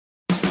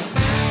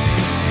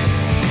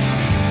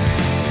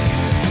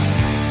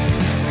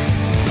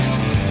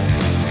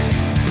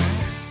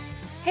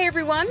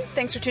everyone.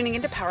 Thanks for tuning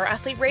into Power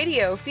Athlete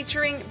Radio,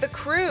 featuring The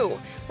Crew,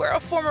 where a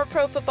former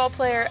pro football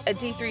player, a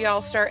D3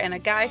 All-Star, and a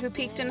guy who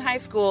peaked in high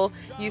school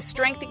use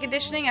strength and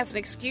conditioning as an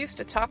excuse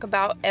to talk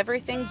about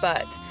everything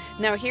but.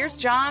 Now here's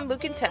John,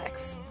 Luke, and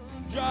Tex.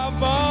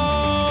 Drive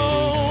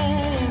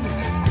on,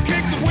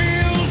 kick the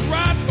wheels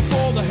right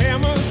before the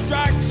hammer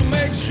strikes, so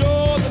make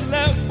sure the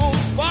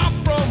level's far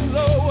from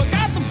low. I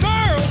got them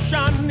girls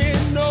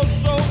shining oh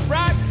so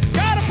bright,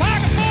 got a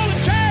pocket full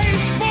of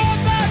change for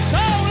the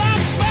toll. I'm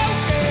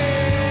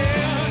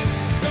smoking,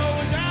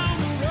 going down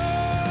the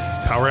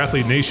road. Power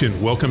Athlete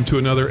Nation, welcome to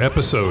another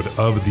episode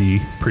of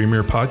the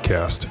premier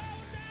podcast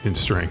in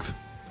strength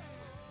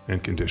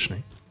and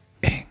conditioning.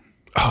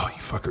 Oh,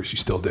 you fuckers, you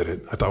still did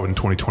it. I thought in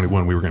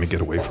 2021 we were going to get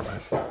away from it.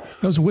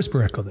 That was a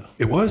whisper echo, though.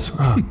 It was?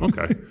 Oh,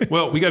 okay.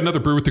 Well, we got another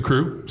brew with the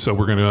crew, so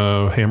we're going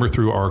to hammer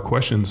through our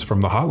questions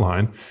from the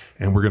hotline,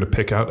 and we're going to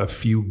pick out a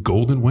few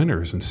golden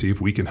winners and see if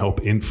we can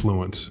help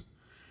influence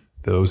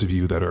those of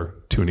you that are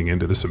tuning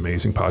into this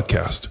amazing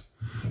podcast.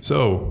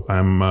 So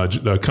I'm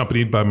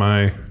accompanied by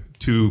my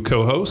two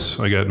co-hosts.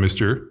 I got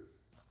Mr.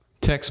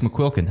 Tex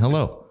McQuilkin.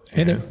 Hello.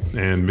 Hey there.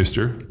 And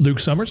Mr. Luke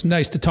Summers.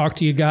 Nice to talk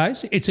to you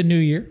guys. It's a new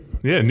year.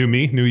 Yeah, new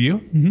me, new you,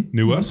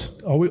 new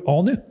us.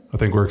 All new. I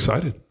think we're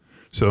excited.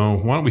 So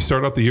why don't we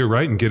start out the year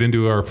right and get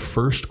into our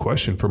first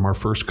question from our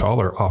first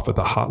caller off of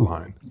the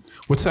hotline.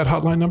 What's that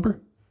hotline number?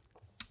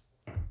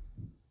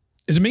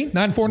 Is it me?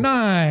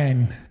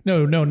 949.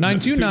 No,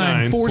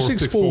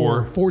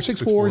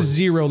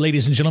 929-464-4640.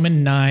 Ladies and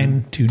gentlemen,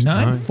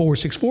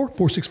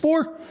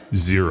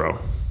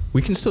 929-464-4640.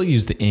 We can still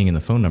use the ing in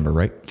the phone number,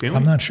 right?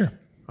 I'm not sure.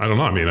 I don't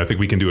know. I mean, I think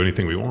we can do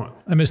anything we want.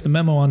 I missed the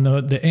memo on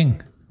the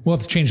ing. We'll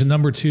have to change the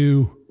number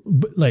to,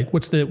 like,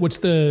 what's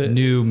the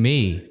new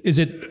me? Is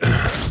it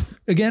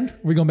again? Are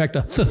we going back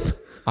to th?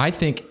 I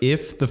think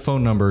if the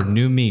phone number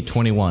new me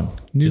 21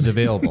 is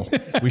available,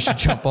 we should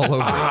jump all over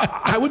it.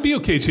 I would be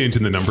okay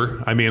changing the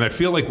number. I mean, I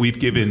feel like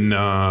we've given,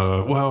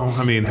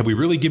 have we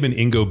really given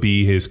Ingo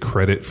B his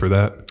credit for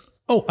that?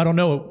 Oh, I don't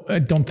know. I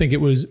don't think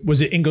it was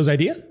it Ingo's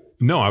idea?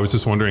 No, I was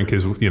just wondering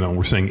because,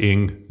 we're saying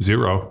ing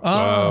 0.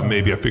 So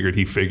maybe I figured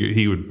he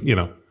would,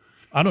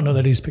 I don't know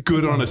that he's picked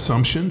good up on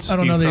assumptions. I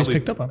don't know that he's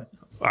picked up on it.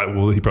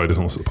 Well, he probably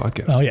doesn't listen to the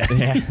podcast. Oh yeah,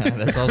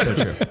 that's also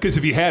true. Because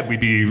if he had, we'd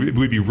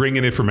be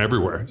ringing it from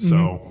everywhere.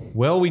 So,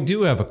 well, we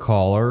do have a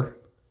caller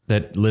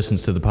that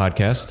listens to the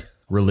podcast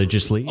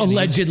religiously.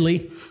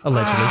 Allegedly.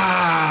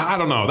 I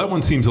don't know. That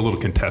one seems a little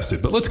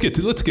contested, but let's get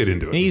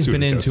into it. He's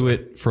been into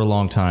it for a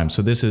long time.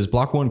 So this is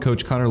Block 1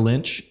 coach Connor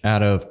Lynch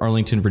out of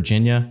Arlington,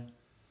 Virginia.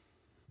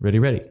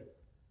 Ready.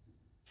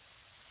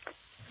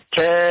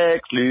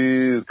 Tex,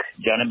 Luke,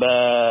 Johnny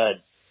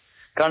Bud,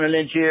 Connor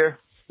Lynch here,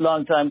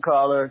 long-time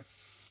caller,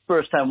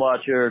 first-time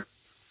watcher,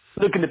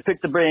 looking to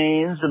pick the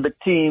brains of the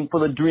team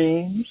full of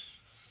dreams,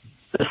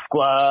 the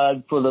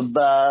squad full of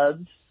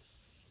buds,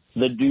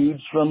 the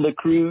dudes from the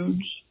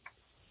cruise,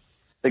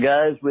 the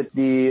guys with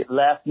the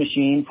laugh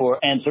machine for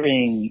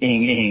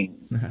answering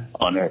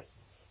on Earth.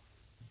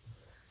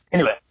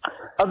 Anyway,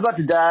 I was about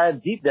to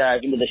deep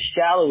dive into the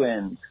shallow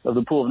end of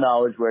the pool of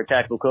knowledge where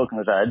Tactical Coaching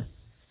resides.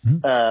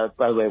 By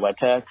the way, why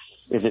Tex?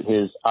 Is it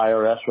his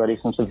IRS-ready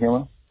sense of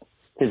humor?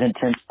 His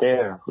intense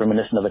stare,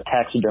 reminiscent of a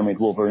taxidermied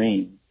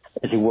Wolverine,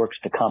 as he works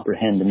to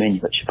comprehend the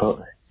menu at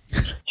Chipotle.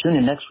 Tune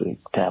in next week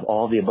to have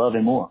all the above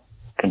and more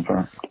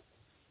confirmed.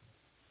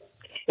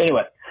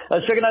 Anyway, I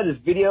was checking out this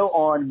video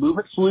on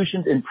movement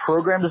solutions in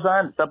program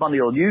design. It's up on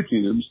the old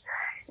YouTubes.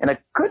 And I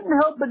couldn't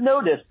help but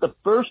notice the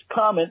first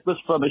comment was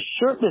from a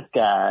shirtless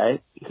guy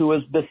who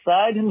was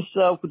beside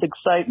himself with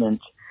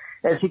excitement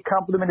as he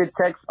complimented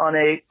Tex on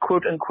a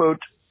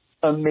quote-unquote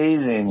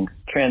amazing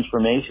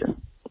transformation.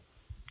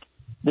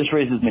 This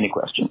raises many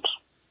questions.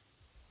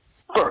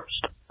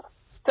 First,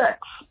 Tex,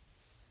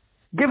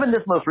 given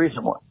this most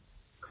recent one,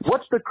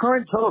 what's the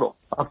current total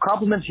of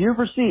compliments you've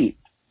received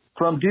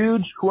from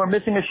dudes who are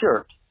missing a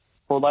shirt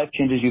for life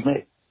changes you've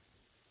made?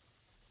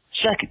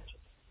 Second,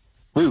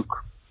 Luke,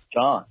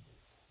 John,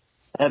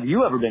 have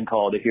you ever been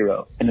called a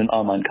hero in an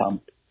online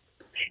comment?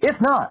 If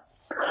not,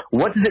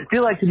 what does it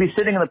feel like to be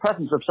sitting in the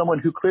presence of someone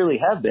who clearly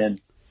has been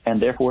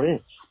and therefore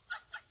is?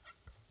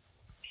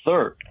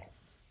 Third,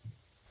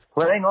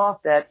 playing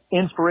off that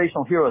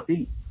inspirational hero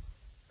theme,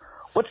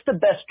 what's the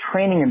best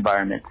training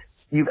environment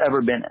you've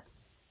ever been in?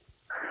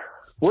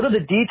 What are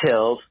the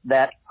details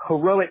that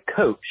heroic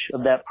coach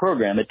of that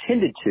program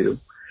attended to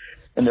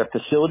in their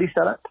facility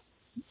setup,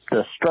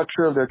 the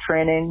structure of their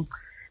training,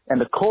 and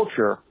the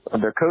culture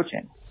of their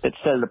coaching that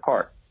set it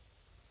apart?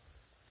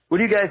 What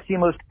do you guys see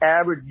most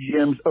average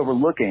gyms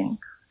overlooking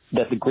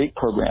that the great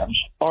programs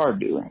are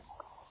doing?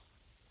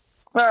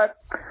 All right,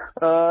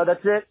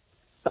 that's it.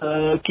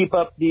 Keep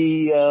up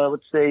the,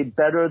 let's say,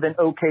 better than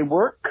okay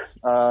work.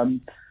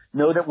 Know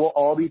that we'll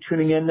all be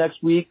tuning in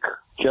next week,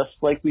 just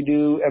like we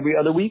do every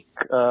other week.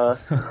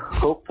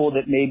 Hopeful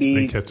that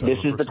maybe this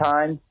is the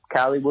time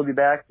Callie will be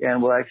back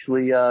and we'll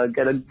actually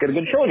get a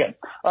good show again.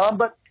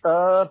 But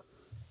I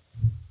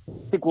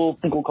think we'll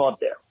call it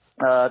there.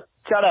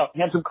 Shout out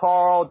Handsome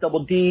Carl,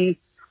 Double D,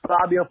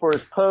 Fabio for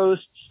his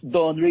posts,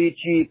 Don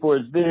Ricci for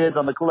his vids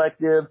on the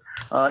collective,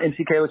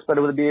 MC Calix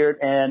Better with a Beard,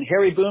 and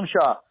Harry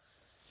Boomshaw.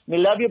 Me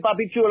love you,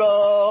 Papi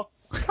Chulo.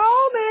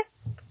 Call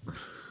me.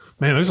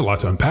 Man, there's a lot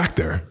to unpack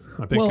there.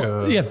 I think.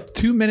 Well,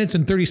 2 minutes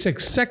and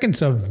 36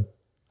 seconds of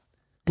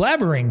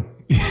blabbering.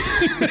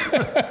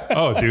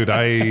 Oh, dude,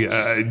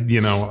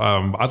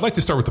 I'd like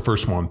to start with the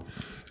first one.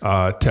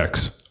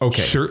 Tex.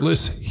 Okay.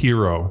 Shirtless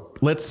hero.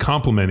 Let's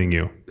complimenting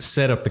you.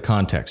 set up the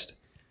context.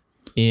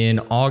 In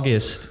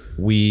August,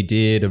 we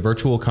did a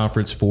virtual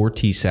conference for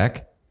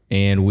TSAC,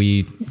 and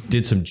we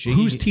did some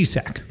Who's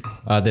TSAC?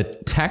 the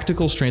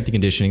Tactical Strength and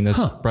Conditioning.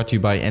 That's brought to you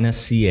by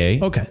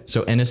NSCA. Okay.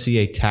 So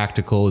NSCA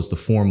Tactical is the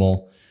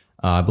formal.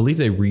 I believe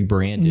they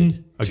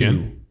rebranded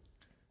Again?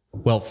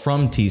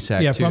 from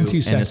TSAC to from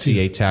TSAC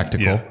NSCA to-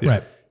 Tactical. Yeah.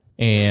 Right.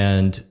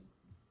 And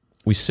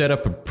we set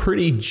up a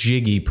pretty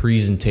jiggy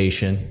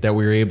presentation that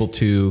we were able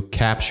to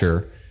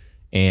capture,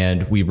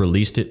 and we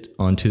released it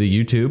onto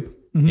the YouTube.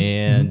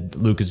 And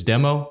Luca's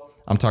demo,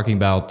 I'm talking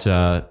about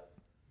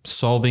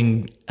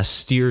solving a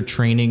steer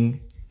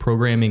training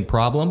programming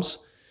problems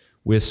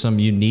with some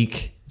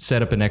unique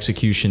setup and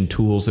execution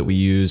tools that we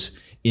use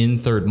in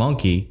Third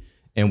Monkey.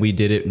 And we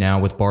did it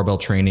now with barbell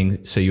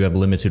training. So you have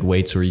limited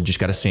weights or you just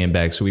got a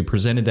sandbag. So we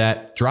presented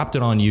that, dropped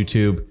it on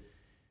YouTube.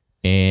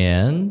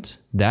 And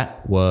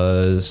that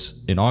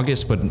was in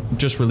August, but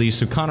just released.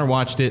 So Connor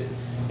watched it.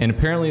 And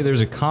apparently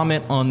there's a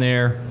comment on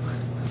there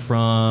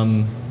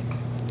from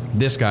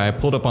this guy. I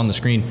pulled up on the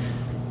screen.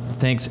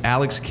 Thanks,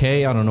 Alex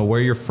K. I don't know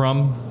where you're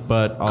from,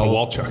 but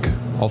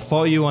Kowalczyk. I'll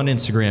follow you on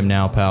Instagram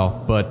now,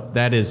 pal. But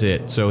that is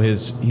it. So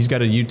he's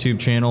got a YouTube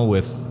channel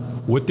with.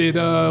 What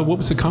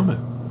was the comment?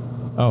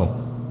 Oh,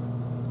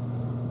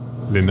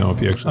 I didn't know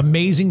if you actually.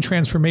 Amazing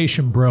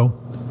transformation, bro.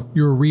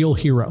 You're a real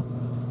hero.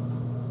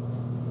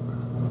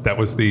 That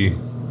was the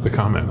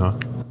comment, huh?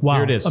 Wow.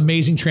 Here it is.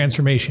 Amazing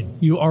transformation.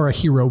 You are a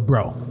hero,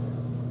 bro.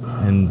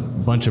 and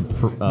a bunch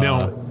of.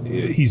 Now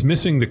he's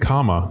missing the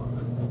comma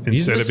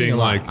instead of missing being a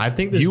lot. like, I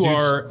think this you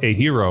dude's- are a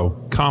hero,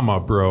 comma,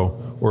 bro,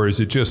 or is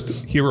it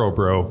just hero,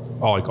 bro?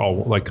 All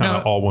kind of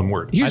Now, all one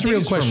word. Here's I the think real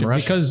he's from question,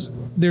 Russia. because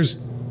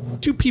there's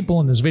two people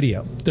in this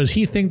video. Does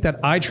he think that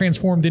I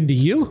transformed into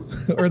you,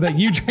 or that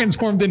you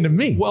transformed into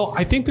me? Well,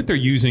 I think that they're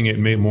using it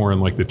more in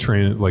like the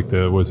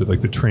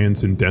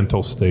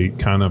transcendental state,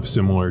 kind of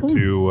similar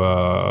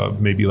to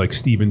maybe like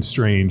Stephen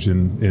Strange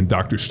in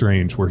Doctor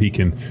Strange, where he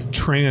can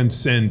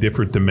transcend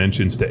different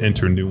dimensions to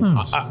enter new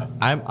ones.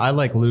 I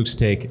like Luke's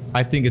take.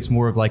 I think it's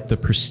more of like the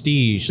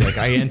prestige. Like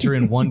I enter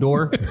in one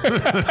door.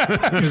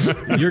 Because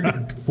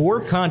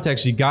for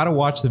context, you got to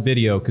watch the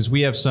video because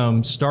we have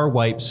some star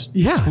wipes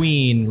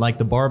between like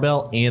the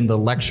barbell and the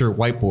lecture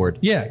whiteboard.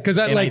 Yeah, because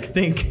I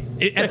think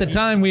at the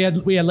time we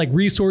had like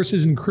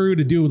resources and crew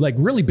to do like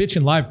really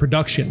bitchin' live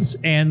productions,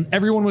 and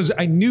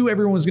I knew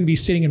everyone was going to be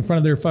sitting in front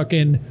of their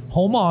fucking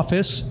home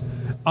office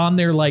on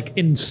their like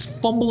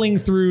fumbling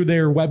through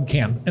their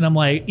webcam, and I'm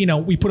like,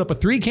 we put up a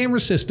 3-camera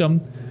system,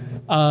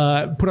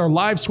 put our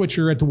live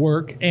switcher at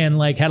work, and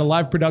like had a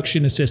live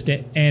production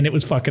assistant, and it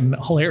was fucking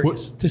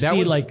hilarious to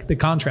see like the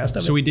contrast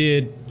of it. So we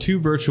did 2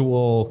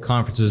 virtual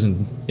conferences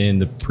in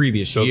the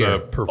previous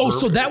year.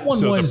 So that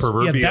one was- the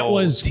proverbial that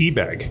was-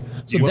 teabag.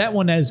 So that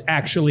one is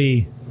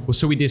actually. Well,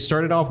 so we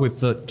started off with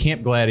the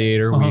Camp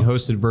Gladiator. We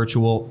hosted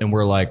virtual, and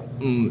we're like,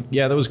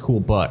 yeah, that was cool,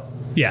 but.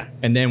 Yeah.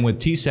 And then with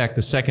TSAC,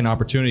 the second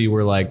opportunity,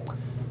 we're like,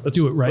 let's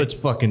do it right. Let's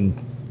fucking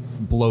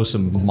blow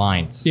some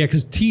minds. Yeah,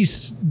 because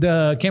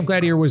the Camp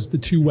Gladiator was the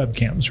 2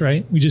 webcams,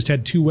 right? We just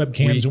had 2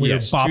 webcams, and we were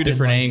bopping 2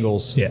 different like-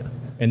 angles. Yeah.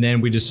 And then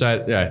we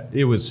decided,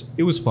 it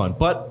was fun.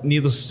 But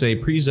needless to say,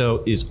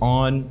 Prizo is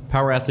on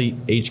Power Athlete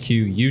HQ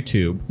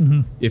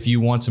YouTube. If you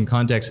want some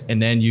context,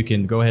 and then you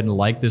can go ahead and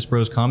like this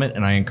bro's comment.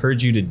 And I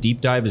encourage you to deep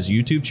dive his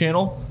YouTube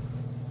channel.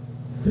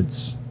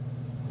 It's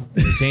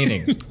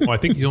entertaining. Well, I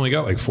think he's only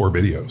got like 4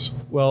 videos.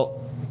 Well,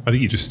 I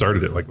think he just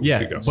started it like a week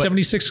ago.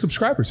 76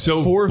 subscribers.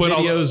 So 4 but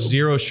videos,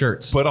 0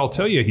 shirts. But I'll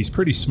tell you, he's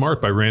pretty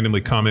smart by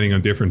randomly commenting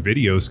on different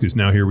videos, because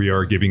now here we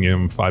are giving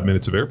him 5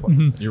 minutes of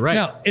airplay. You're right.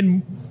 Now,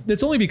 and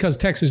that's only because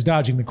Tex is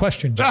dodging the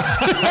question. John.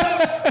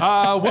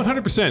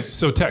 100%.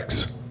 So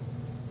Tex,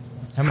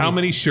 how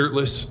many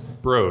shirtless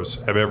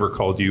bros have ever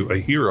called you a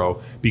hero?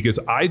 Because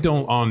I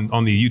don't,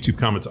 on the YouTube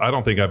comments, I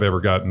don't think I've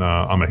ever gotten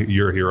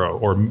you're a hero,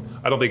 or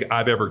I don't think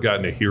I've ever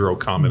gotten a hero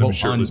comment of a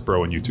shirtless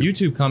bro on YouTube.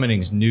 YouTube commenting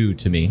is new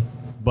to me,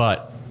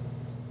 but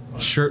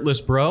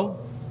shirtless bro,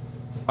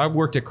 I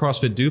worked at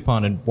CrossFit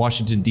DuPont in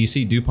Washington,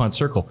 D.C., DuPont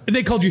Circle. And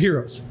they called you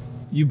heroes.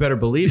 You better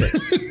believe it.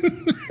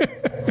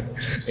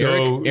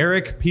 So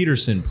Eric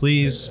Peterson,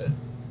 please.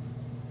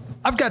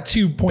 I've got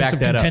 2 points Back of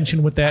that up.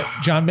 contention with that,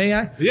 John. May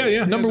I?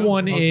 yeah. Number no,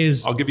 one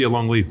is I'll give you a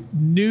long lead.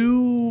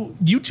 new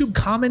YouTube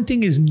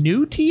commenting is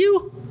new to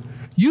you.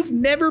 You've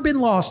never been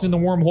lost in the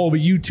wormhole of a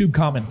YouTube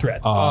comment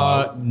thread.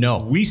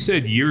 No. We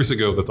said years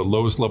ago that the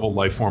lowest level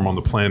life form on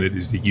the planet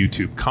is the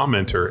YouTube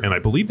commenter, and I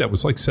believe that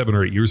was like 7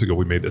 or 8 years ago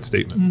we made that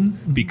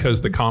statement,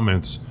 because the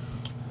comments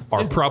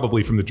are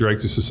probably from the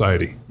dregs of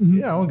society.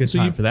 Yeah, I won't get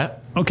time for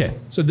that. Okay,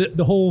 so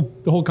the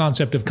whole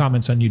concept of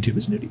comments on YouTube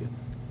is new to you.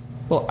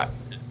 Well,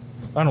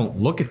 I don't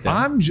look at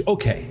them.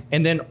 Okay.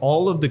 And then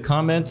all of the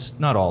comments,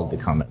 not all of the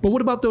comments. But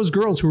what about those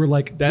girls who are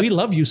like, we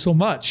love you so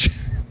much?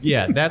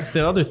 Yeah, that's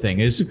the other thing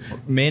is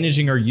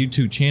managing our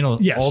YouTube channel.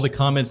 Yes. All the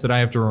comments that I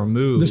have to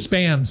remove. The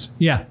spams.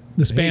 Yeah.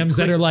 The spams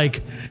that are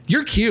like,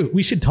 you're cute.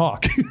 We should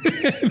talk.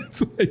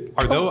 It's like,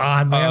 Are those?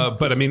 on, man.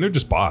 But I mean, they're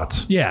just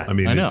bots. Yeah. I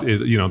mean, I know.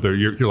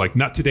 You're like,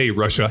 not today,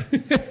 Russia.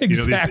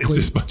 Exactly. It's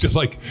just a bunch of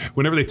like,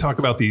 whenever they talk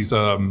about these,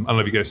 I don't know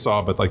if you guys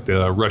saw, but like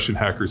the Russian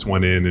hackers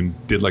went in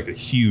and did like a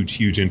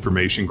huge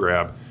information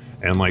grab.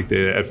 And like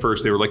at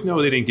first they were like,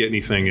 no, they didn't get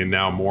anything. And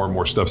now more and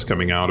more stuff's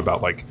coming out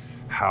about like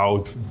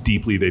how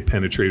deeply they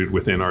penetrated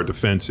within our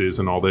defenses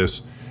and all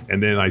this.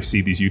 And then I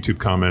see these YouTube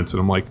comments and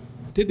I'm like,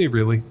 did they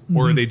really?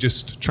 Or are they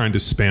just trying to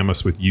spam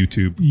us with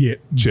YouTube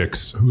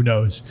chicks? Who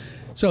knows?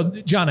 So,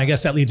 John, I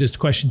guess that leads us to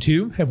question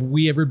 2. Have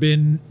we ever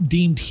been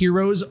deemed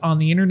heroes on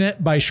the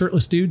internet by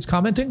shirtless dudes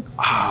commenting?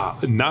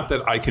 Not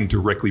that I can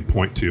directly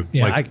point to.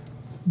 Yeah,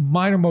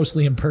 mine are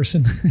mostly in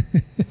person.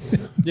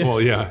 Well,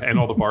 yeah. And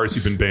all the bars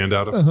you've been banned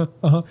out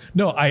of.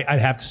 No, I'd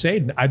have to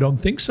say, I don't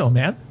think so,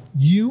 man.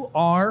 You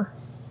are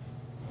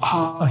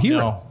a hero.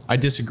 No, I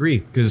disagree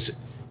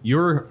because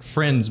your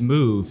friend's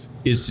move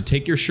is to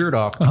take your shirt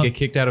off to get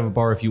kicked out of a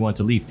bar if you want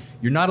to leave.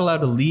 You're not allowed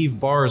to leave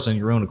bars on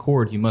your own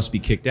accord. You must be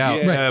kicked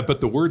out. Yeah, but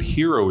the word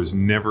hero has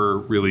never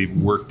really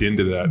worked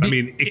into that. I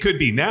mean, it could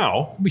be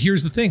now. But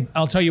here's the thing.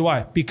 I'll tell you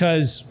why.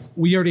 Because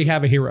we already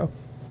have a hero,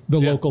 the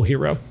local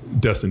hero,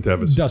 Dustin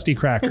Tevis. Dusty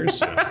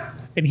Crackers.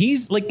 And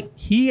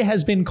he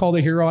has been called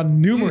a hero on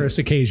numerous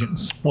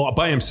occasions. Well,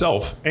 by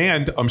himself,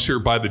 and I'm sure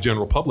by the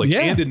general public,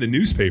 and in the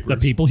newspapers. The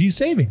people he's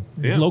saving.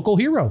 Yeah. Local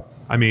hero.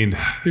 I mean,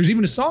 there's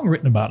even a song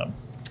written about him.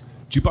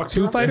 Jukebox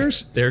Foo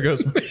Fighters? There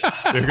goes.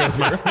 There goes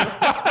my.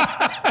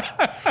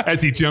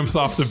 As he jumps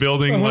off the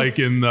building, like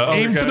in the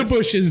Aim for the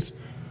bushes.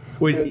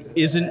 Wait,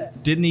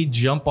 didn't he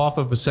jump off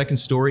of a second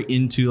story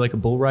into like a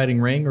bull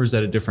riding ring, or is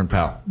that a different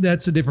pal?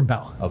 That's a different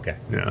pal. Okay.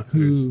 Yeah.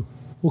 Who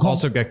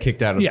Also got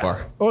kicked out of the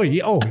bar. Oh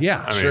yeah. Oh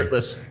yeah. I mean,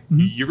 Shirtless.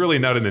 You're really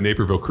not in the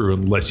Naperville crew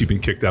unless you've been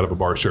kicked out of a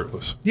bar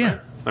shirtless. Yeah.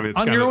 I mean,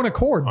 it's on your kinda- own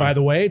accord, by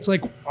the way. It's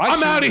like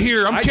I'm out of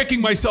here. I'm kicking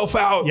myself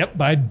out. Yep,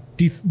 by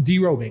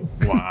derobing.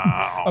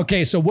 Wow.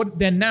 Okay, so what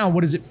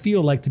does it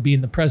feel like to be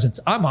in the presence?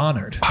 I'm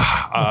honored.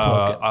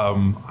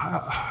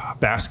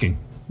 Basking.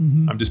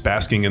 I'm just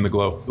basking in the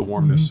glow, the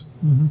warmness.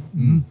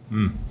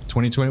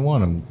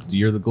 2021.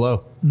 You're the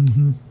glow.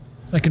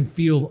 I can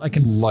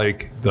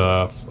Like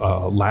the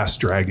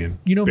Last Dragon.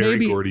 You know, Barry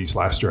maybe- Gordy's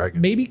Last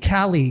Dragon. maybe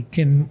Callie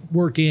can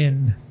work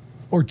in,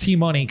 or T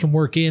Money can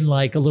work in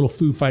like a little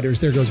Foo Fighters.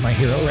 There goes my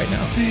hero right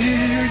now.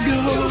 There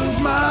goes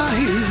my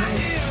hero.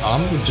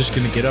 I'm just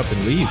going to get up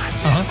and leave.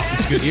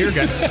 It's a good year,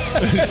 guys.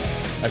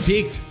 I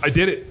peaked. I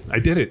did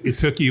it. It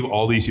took you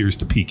all these years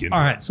to peak in. All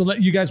right, so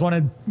you guys want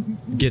to?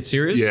 Get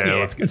serious? Yeah,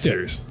 let's get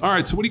serious. All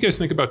right, so what do you guys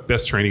think about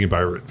best training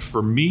environment?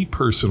 For me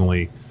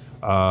personally,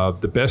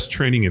 the best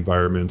training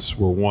environments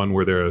were one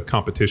where the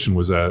competition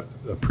was at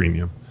a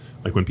premium.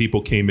 Like when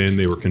people came in,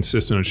 they were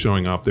consistent in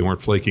showing up. They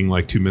weren't flaking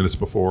like 2 minutes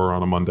before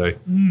on a Monday,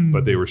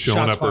 but they were showing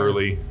Shots up fired.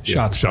 early.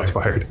 Shots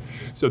fired.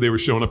 So they were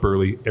showing up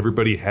early.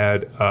 Everybody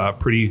had a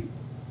pretty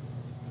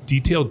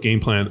detailed game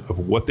plan of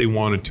what they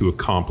wanted to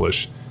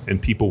accomplish.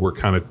 And people were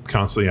kind of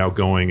constantly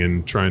outgoing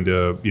and trying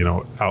to,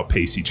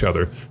 outpace each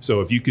other.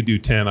 So if you could do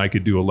 10, I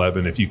could do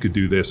 11. If you could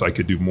do this, I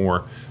could do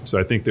more. So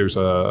I think there's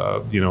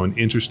an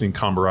interesting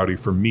camaraderie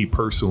for me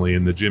personally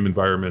in the gym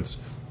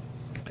environments.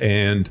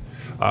 And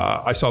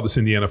I saw this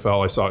in the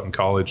NFL. I saw it in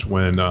college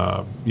when,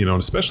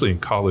 especially in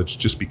college,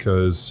 just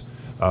because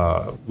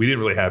we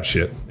didn't really have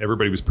shit.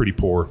 Everybody was pretty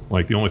poor.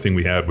 Like the only thing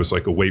we had was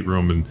like a weight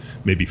room and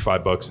maybe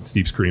 $5 at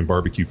Steve's Korean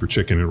Barbecue for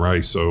chicken and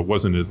rice. So it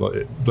wasn't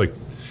like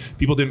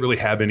people didn't really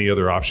have any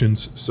other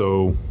options.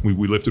 So we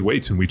lifted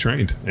weights and we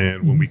trained.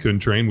 And when we couldn't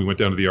train, we went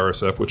down to the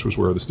RSF, which was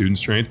where the students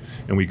trained,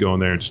 and we go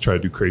in there and just try to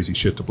do crazy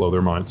shit to blow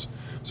their minds.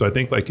 So I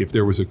think like if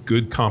there was a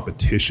good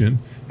competition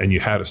and you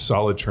had a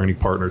solid training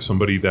partner,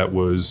 somebody that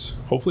was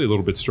hopefully a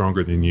little bit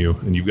stronger than you,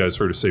 and you guys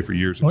heard us say for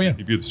years,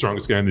 if you're the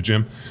strongest guy in the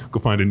gym,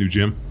 go find a new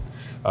gym.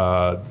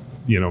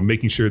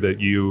 Making sure that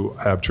you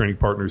have training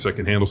partners that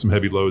can handle some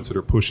heavy loads, that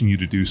are pushing you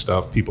to do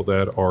stuff, people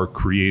that are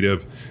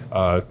creative,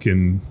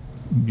 can,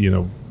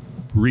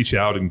 reach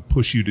out and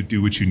push you to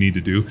do what you need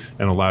to do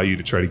and allow you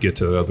to try to get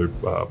to the other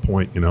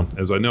point.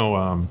 As I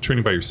know,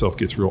 training by yourself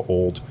gets real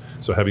old.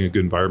 So having a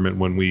good environment,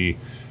 when we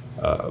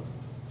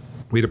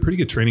had a pretty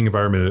good training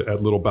environment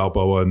at Little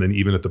Balboa, and then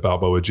even at the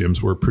Balboa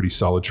gyms were a pretty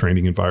solid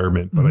training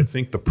environment. But I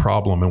think the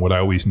problem, and what I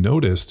always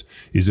noticed,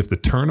 is if the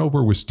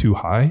turnover was too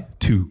high,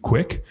 too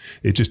quick,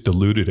 it just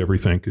diluted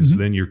everything, because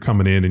then you're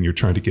coming in and you're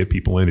trying to get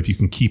people in. If you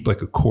can keep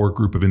like a core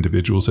group of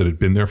individuals that had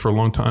been there for a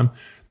long time,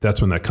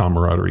 that's when that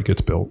camaraderie gets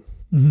built.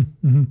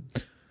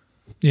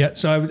 Yeah.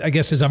 So I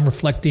guess as I'm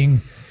reflecting,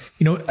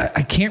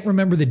 I can't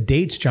remember the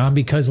dates, John,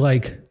 because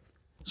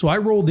so I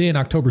rolled in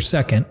October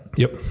 2nd.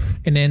 Yep.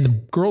 And then the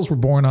girls were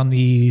born on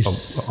the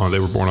They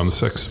were born on the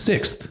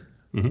 6th.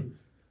 6th.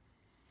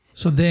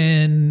 So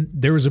then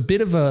there was a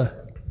bit of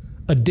a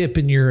a dip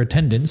in your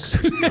attendance.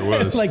 There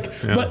was.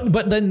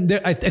 But then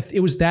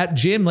it was that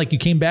gym. Like you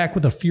came back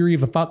with a fury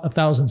of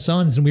 1,000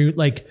 suns, and we were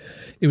like,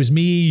 it was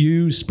me,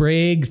 you,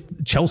 Sprague,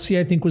 Chelsea,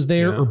 I think was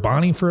there, or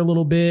Bonnie for a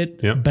little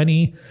bit,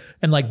 Benny,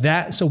 and like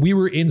that. So we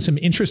were in some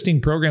interesting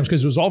programs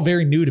because it was all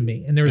very new to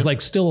me, and there was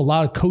like still a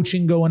lot of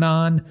coaching going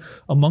on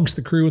amongst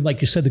the crew, and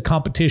like you said, the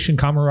competition,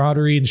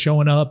 camaraderie, and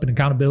showing up and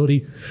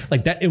accountability,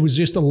 like that. It was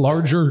just a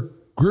larger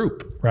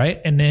group,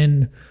 right? And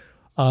then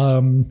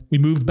we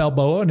moved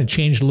Balboa, and it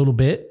changed a little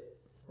bit.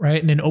 Right.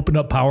 And then opened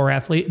up Power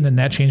Athlete, and then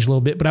that changed a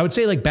little bit. But I would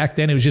say like back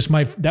then it was just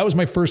that was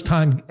my first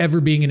time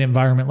ever being in an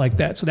environment like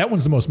that. So that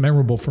one's the most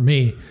memorable for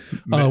me,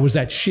 was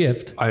that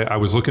shift. I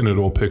was looking at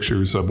old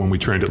pictures of when we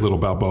trained at Little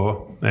Balboa,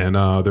 and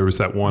there was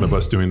that one of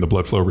us doing the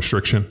blood flow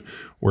restriction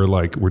where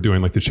like we're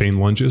doing like the chain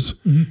lunges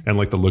and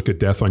like the look of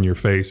death on your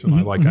face. And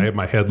I had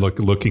my head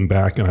looking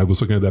back, and I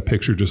was looking at that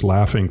picture just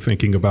laughing,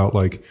 thinking about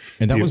like.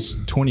 And that was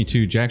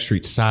 22 Jack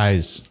Street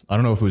size. I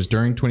don't know if it was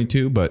during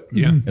 22, but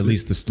at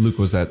least this Luke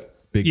was that.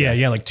 Big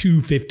guy. Like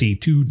 250,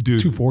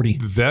 240.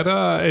 That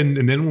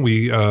and then when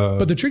we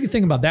but the tricky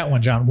thing about that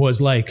one, John,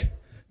 was like,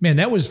 man,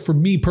 that was for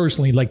me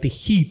personally like the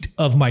heat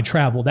of my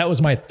travel. That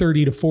was my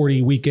 30 to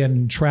 40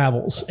 weekend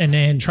travels, and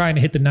then trying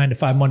to hit the 9 to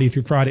 5 Monday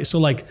through Friday. So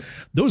like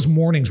those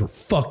mornings were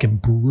fucking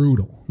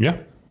brutal. Yeah.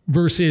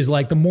 Versus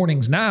like the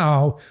mornings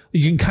now,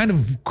 you can kind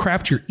of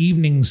craft your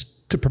evenings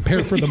to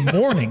prepare for the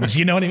mornings,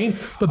 you know what I mean?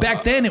 But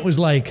back then it was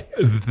like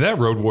that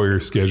Road Warrior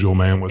schedule,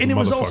 man, was and a it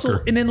was motherfucker.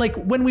 Also, and then like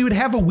when we would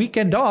have a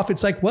weekend off,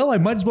 it's like, well, I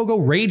might as well go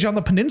rage on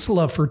the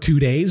peninsula for 2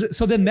 days.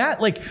 So then that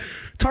like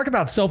talk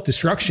about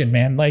self-destruction,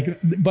 man. Like,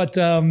 but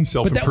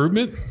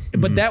self-improvement.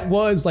 But that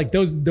was like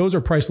those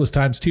are priceless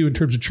times too in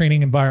terms of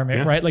training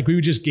environment, right? Like we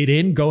would just get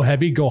in, go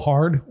heavy, go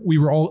hard. We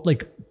were all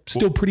like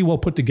still pretty well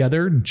put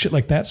together and shit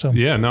like that. So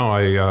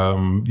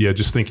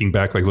just thinking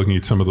back, like looking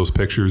at some of those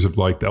pictures of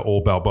like the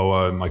old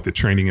Balboa and like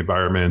the training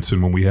environments,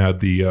 and when we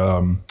had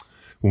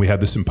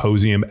the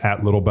symposium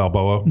at Little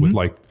Balboa with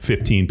like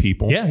 15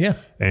 people. Yeah.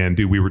 And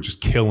dude, we were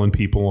just killing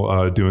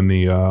people doing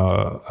the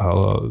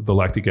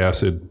lactic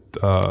acid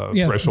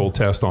threshold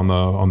test on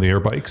the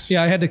air bikes.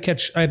 Yeah, I had to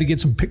get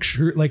some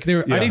picture like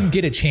there. I didn't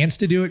get a chance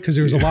to do it because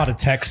there was a lot of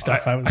tech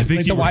stuff. I think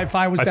like the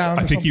Wi-Fi was down.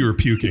 I think you were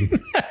puking.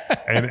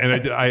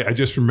 and I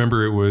just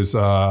remember it was who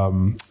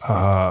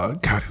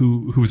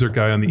was our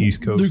guy on the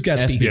East Coast? Luke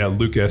Espy. Yeah,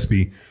 Luke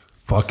Espy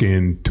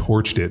fucking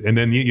torched it. And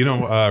then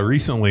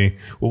recently,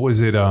 what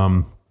was it?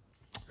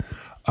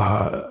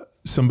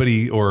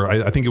 Somebody, or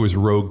I think it was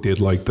Rogue,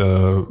 did like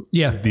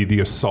the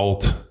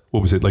assault.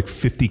 What was it, like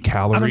 50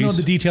 calories? I don't know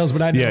the details,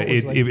 but I know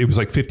it was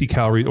like 50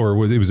 calories, or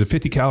it was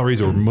 50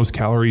 calories, or most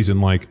calories in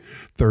like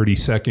 30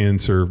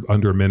 seconds or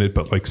under a minute.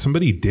 But like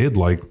somebody did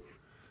like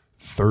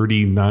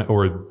 39,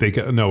 or they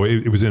got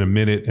it was in a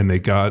minute, and they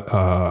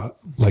got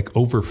like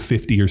over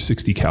 50 or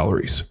 60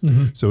 calories.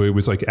 So it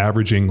was like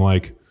averaging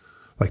like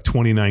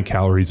 29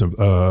 calories of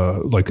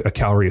like a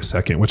calorie a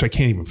second, which I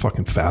can't even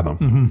fucking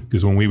fathom.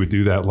 Because when we would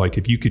do that, like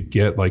if you could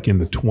get like in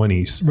the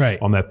 20s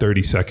on that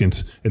 30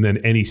 seconds, and then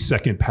any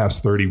second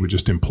past 30 would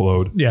just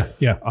implode. Yeah.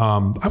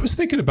 I was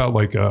thinking about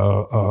like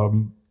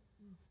obviously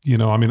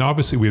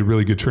we had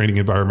really good training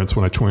environments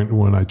when I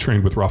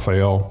trained with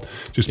Raphael,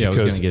 just because.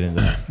 I was going to get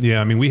into that. Yeah,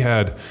 I mean, we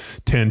had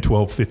 10,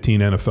 12, 15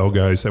 NFL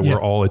guys that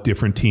were all at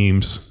different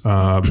teams,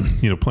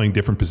 playing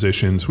different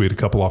positions. We had a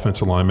couple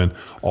offensive linemen,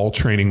 all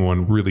training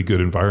one really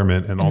good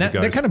environment, and all the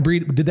guys. That kind of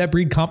did that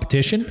breed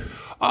competition?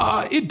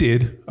 It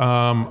did.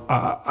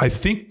 I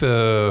think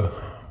the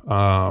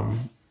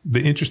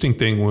interesting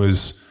thing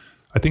was,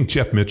 I think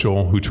Jeff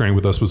Mitchell, who trained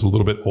with us, was a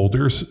little bit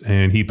older,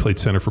 and he played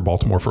center for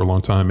Baltimore for a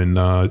long time. And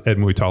Ed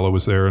Muitala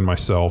was there, and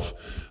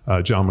myself,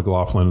 John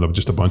McLaughlin, and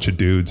just a bunch of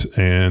dudes.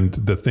 And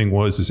the thing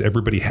is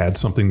everybody had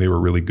something they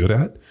were really good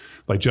at.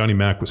 Like Johnny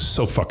Mack was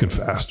so fucking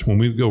fast. When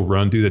we would go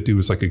run, dude, that dude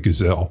was like a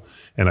gazelle.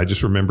 And I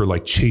just remember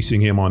like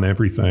chasing him on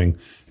everything.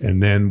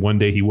 And then one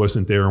day he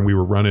wasn't there, and we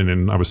were running,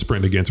 and I was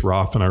sprinting against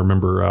Roth. And I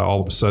remember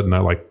all of a sudden I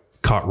like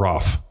caught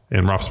Roth.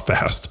 And Roth's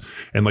fast.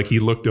 And like he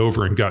looked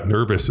over and got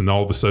nervous, and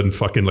all of a sudden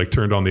fucking like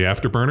turned on the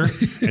afterburner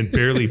and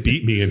barely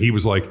beat me. And he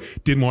was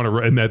like, didn't want to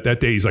run. And that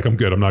day he's like, I'm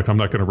good. I'm not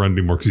going to run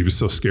anymore, because he was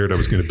so scared I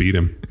was going to beat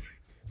him.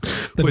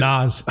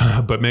 Nas.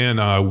 But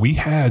man, we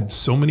had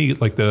so many,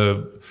 like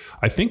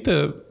I think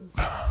the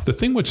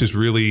thing which is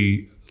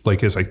really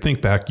like, as I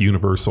think back,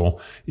 universal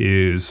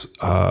is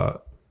a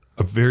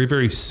very,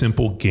 very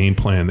simple game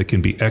plan that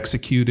can be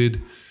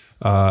executed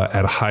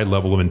at a high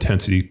level of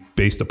intensity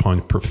based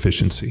upon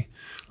proficiency.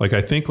 Like,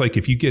 I think like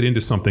if you get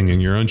into something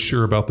and you're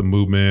unsure about the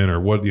movement, or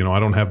what, I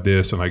don't have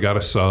this and I got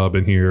a sub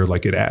in here,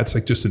 like it adds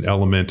like just an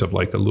element of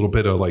like a little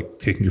bit of like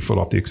taking your foot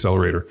off the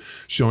accelerator,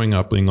 showing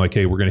up, being like,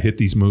 hey, we're going to hit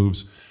these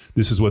moves.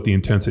 This is what the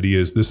intensity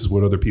is. This is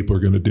what other people are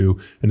going to do.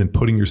 And then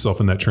putting yourself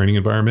in that training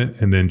environment,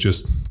 and then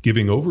just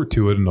giving over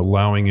to it and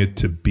allowing it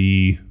to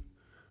be,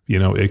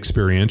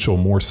 experiential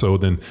more so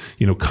than,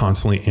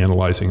 constantly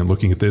analyzing and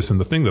looking at this. And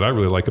the thing that I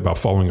really like about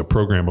following a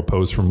program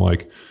opposed from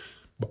like,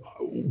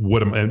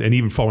 and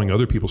even following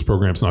other people's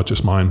programs, not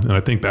just mine. And I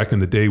think back in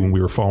the day when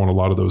we were following a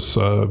lot of those,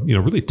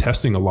 really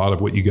testing a lot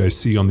of what you guys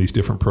see on these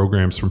different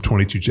programs from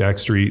 22 Jack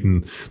Street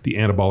and the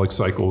anabolic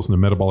cycles and the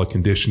metabolic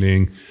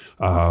conditioning,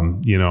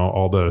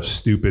 all the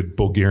stupid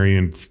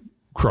Bulgarian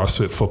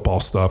CrossFit football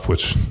stuff,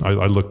 which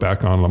I look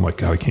back on and I'm like,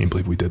 God, I can't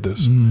believe we did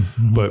this.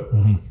 But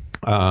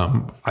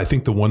I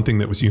think the one thing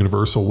that was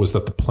universal was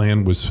that the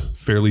plan was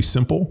fairly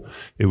simple.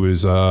 It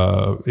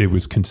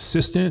was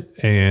consistent,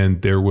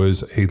 and there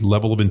was a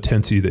level of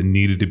intensity that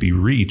needed to be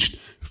reached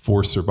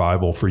for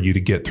survival for you to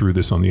get through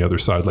this on the other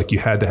side. Like you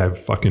had to have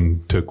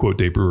fucking, to quote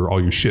Dave Brewer,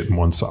 all your shit in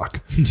one sock,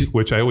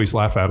 which I always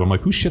laugh at. I'm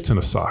like, who shits in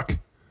a sock?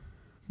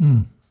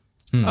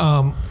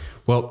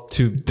 Well,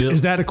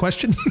 is that a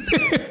question?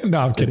 No,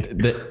 I'm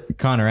kidding.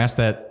 Connor, ask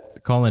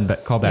that. Call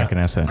back and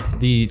ask that.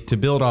 To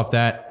build off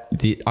that,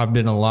 I've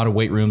been in a lot of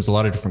weight rooms, a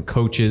lot of different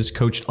coaches,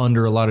 coached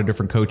under a lot of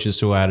different coaches,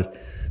 so I had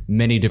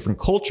many different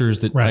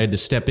cultures that I had to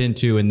step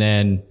into and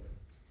then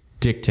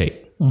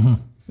dictate.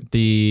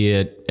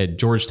 At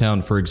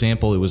Georgetown, for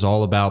example, it was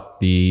all about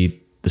the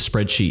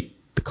spreadsheet,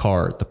 the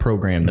card, the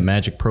program, the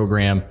magic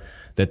program.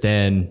 That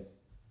then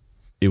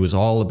it was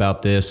all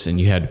about this, and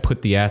you had to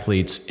put the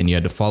athletes and you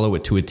had to follow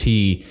it to a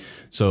T.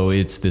 So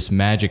it's this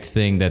magic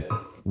thing that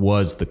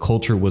the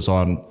culture was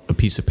on a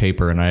piece of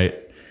paper, and I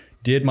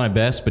did my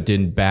best, but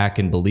didn't back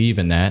and believe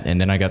in that. And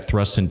then I got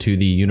thrust into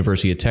the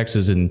University of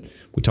Texas, and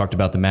we talked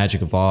about the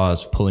magic of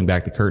Oz, pulling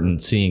back the curtain,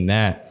 seeing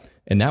that.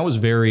 And that was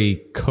very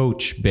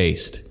coach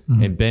based.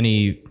 And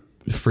Benny,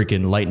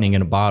 freaking lightning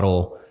in a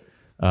bottle,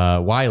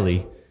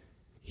 Wiley,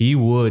 he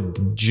would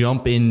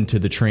jump into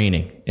the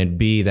training and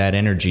be that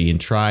energy and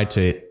try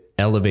to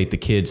elevate the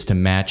kids to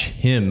match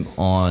him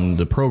on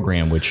the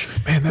program, which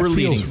we're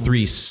leading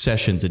 3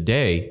 sessions a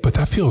day. But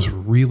that feels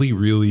really,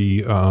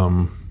 really,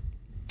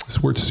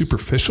 this word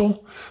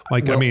superficial.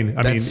 Like, well,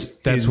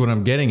 that's what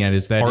I'm getting at,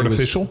 is that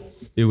artificial.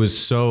 It was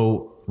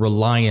so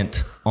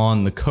reliant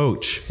on the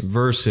coach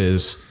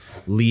versus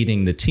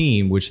leading the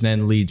team, which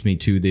then leads me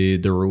to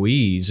the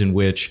Ruiz, in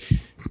which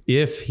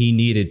if he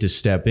needed to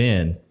step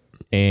in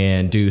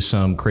and do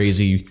some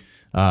crazy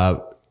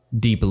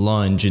deep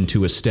lunge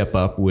into a step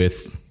up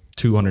with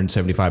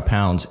 275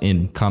 pounds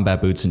in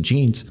combat boots and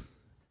jeans,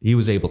 he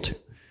was able to.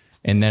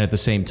 And then at the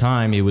same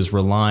time, it was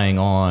relying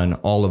on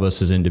all of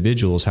us as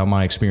individuals. How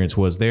my experience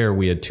was there,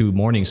 we had 2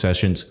 morning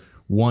sessions.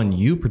 1,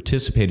 you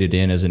participated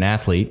in as an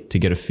athlete to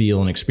get a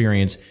feel and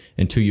experience,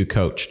 and 2, you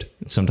coached.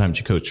 Sometimes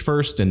you coached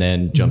first and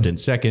then jumped in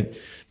second.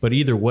 But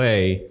either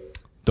way,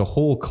 the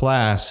whole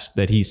class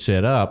that he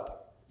set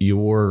up,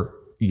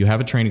 you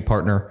have a training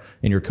partner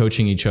and you're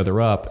coaching each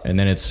other up, and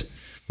then it's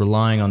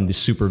relying on the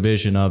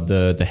supervision of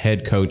the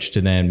head coach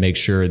to then make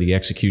sure the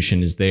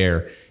execution is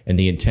there and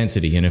the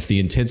intensity. And if the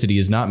intensity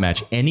is not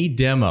matched, any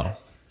demo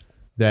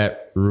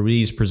that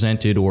Ruiz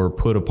presented or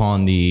put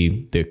upon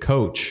the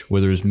coach,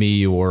 whether it's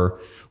me or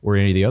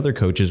any of the other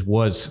coaches,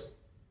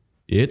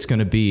 it's going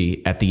to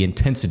be at the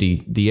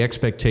intensity, the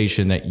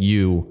expectation that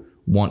you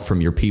want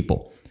from your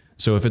people.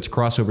 So if it's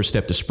crossover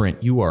step to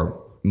sprint, you are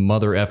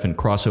mother effing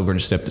crossover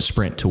and step to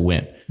sprint to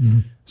win.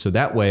 So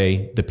that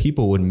way the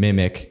people would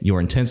mimic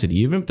your intensity,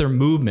 even if their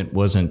movement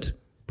wasn't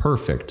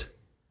perfect.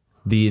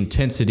 The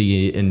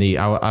intensity and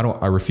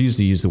I refuse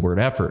to use the word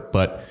effort,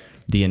 but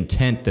the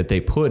intent that they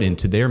put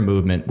into their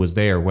movement was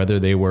there, whether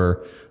they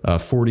were a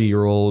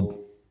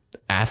 40-year-old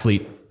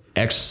athlete,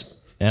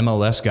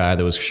 ex-MLS guy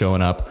that was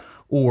showing up,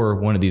 or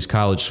one of these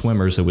college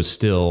swimmers that was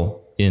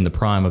still in the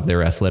prime of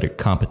their athletic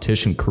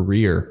competition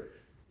career.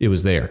 It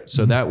was there.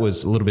 So that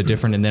was a little bit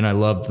different. And then I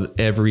loved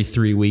every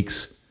 3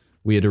 weeks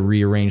we had to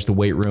rearrange the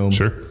weight room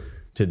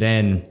to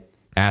then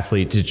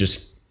athletes to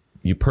just,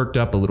 you perked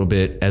up a little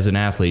bit as an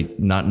athlete,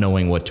 not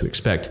knowing what to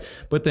expect.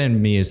 But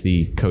then me as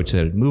the coach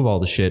that would move all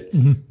the shit,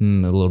 a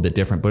little bit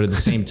different. But at the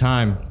same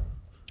time,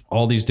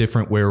 all these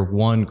different, where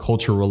one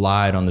culture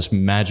relied on this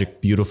magic,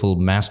 beautiful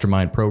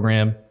mastermind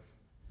program.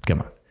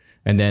 Come on.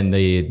 And then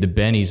the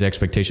Benny's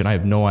expectation, I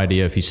have no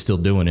idea if he's still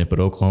doing it, but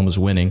Oklahoma's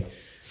winning.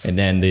 And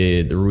then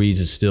the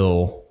Ruiz is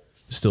still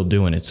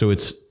doing it. So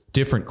it's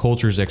different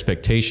cultures'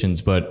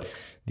 expectations, but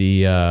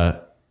it's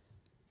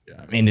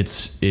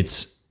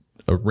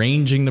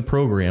arranging the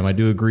program. I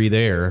do agree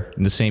there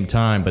at the same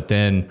time, but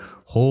then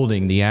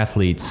holding the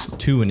athletes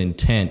to an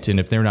intent. And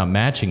if they're not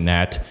matching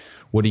that,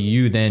 what do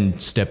you then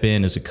step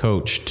in as a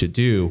coach to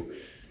do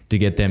to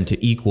get them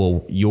to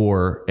equal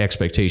your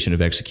expectation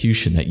of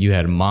execution that you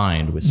had in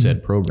mind with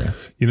said program?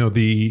 You know,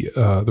 the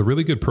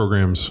really good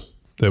programs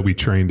that we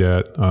trained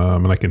at,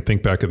 and I can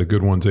think back of the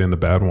good ones and the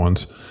bad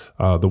ones,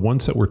 the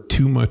ones that were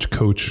too much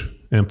coach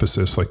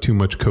emphasis, like too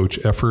much coach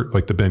effort,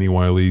 like the Benny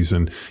Wileys,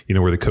 and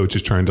where the coach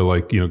is trying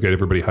to get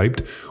everybody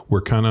hyped,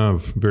 were kind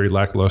of very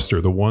lackluster.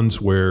 The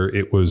ones where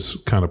it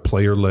was kind of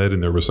player led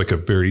and there was like a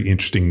very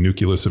interesting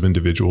nucleus of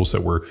individuals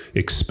that were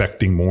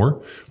expecting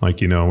more,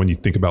 when you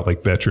think about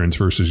like veterans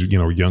versus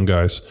young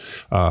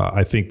guys,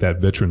 I think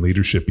that veteran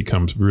leadership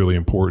becomes really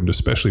important,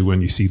 especially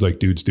when you see like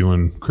dudes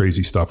doing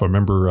crazy stuff. I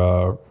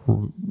remember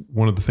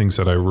one of the things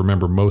that I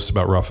remember most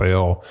about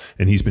Raphael,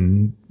 and he's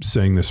been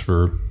saying this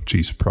for,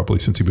 probably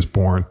since he was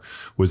born,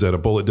 was that a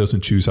bullet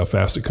doesn't choose how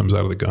fast it comes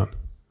out of the gun.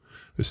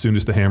 As soon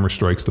as the hammer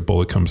strikes, the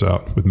bullet comes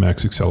out with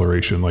max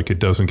acceleration. Like, it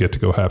doesn't get to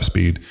go half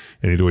speed.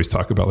 And he'd always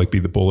talk about like be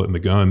the bullet in the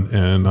gun,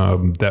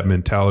 and that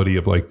mentality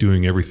of like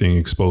doing everything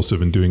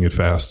explosive and doing it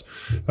fast.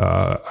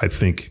 I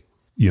think,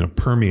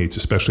 permeates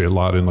especially a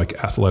lot in like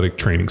athletic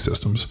training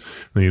systems.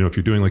 If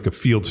you're doing like a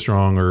field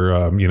strong or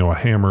a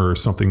hammer or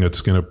something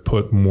that's going to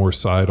put more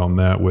side on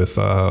that with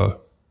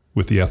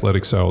the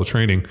athletic style of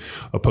training,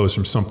 opposed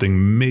from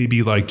something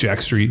maybe like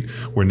Jack Street,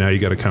 where now you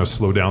got to kind of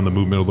slow down the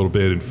movement a little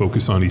bit and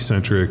focus on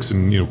eccentrics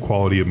and,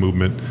 quality of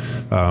movement.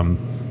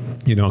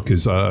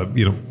 Because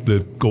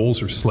the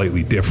goals are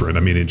slightly different.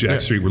 I mean, in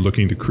Jack Street, we're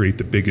looking to create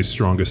the biggest,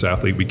 strongest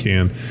athlete we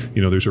can.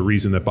 There's a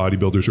reason that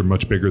bodybuilders are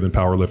much bigger than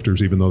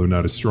powerlifters, even though they're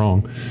not as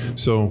strong.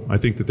 So I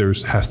think that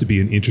has to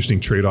be an interesting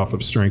trade-off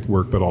of strength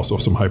work, but also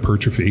some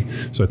hypertrophy.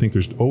 So I think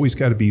there's always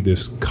got to be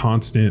this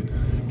constant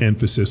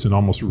emphasis and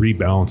almost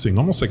rebalancing,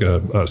 almost like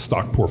a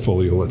stock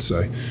portfolio, let's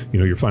say.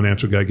 Your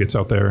financial guy gets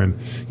out there and,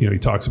 he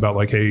talks about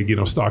like,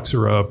 hey, stocks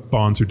are up,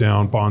 bonds are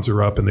down, bonds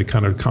are up, and they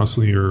kind of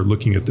constantly are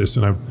looking at this.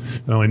 And I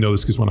only know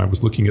this because when I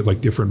was looking at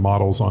like different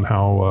models on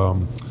how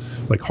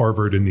like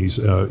Harvard and these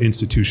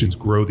institutions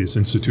grow this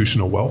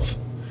institutional wealth,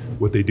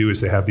 what they do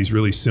is they have these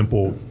really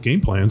simple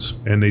game plans,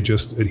 and they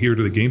just adhere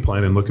to the game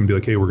plan and look and be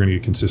like, hey, we're going to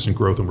get consistent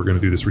growth and we're going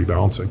to do this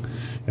rebalancing.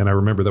 And I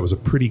remember that was a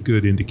pretty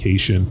good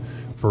indication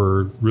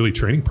for really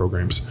training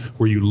programs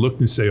where you look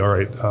and say, all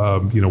right,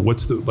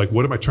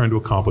 what am I trying to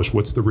accomplish?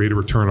 What's the rate of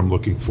return I'm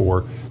looking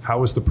for?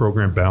 How is the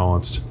program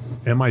balanced?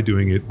 Am I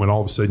doing it when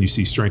all of a sudden you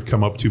see strength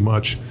come up too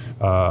much?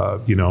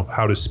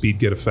 How does speed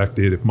get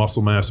affected? If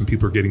muscle mass and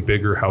people are getting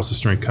bigger, how's the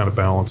strength kind of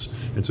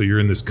balance? And so you're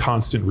in this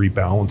constant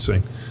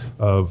rebalancing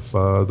of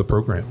the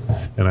program.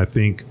 And I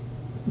think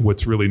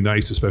what's really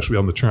nice, especially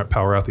on the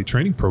power athlete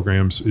training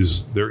programs,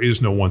 is there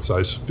is no one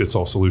size fits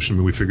all solution. I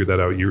mean, we figured that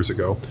out years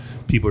ago.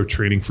 People are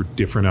training for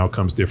different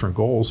outcomes, different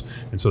goals.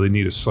 And so they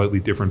need a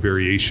slightly different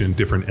variation,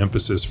 different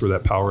emphasis for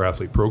that power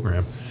athlete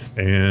program.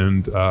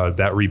 And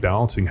that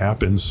rebalancing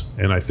happens.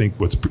 And I think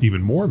what's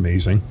even more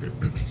amazing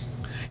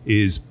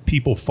is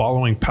people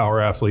following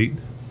power athlete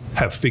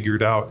have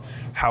figured out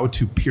how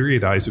to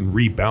periodize and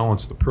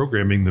rebalance the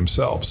programming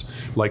themselves.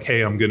 Like,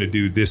 hey, I'm going to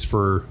do this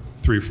for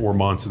 3 or 4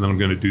 months, and then I'm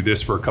going to do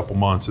this for a couple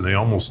months. And they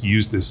almost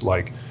use this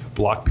like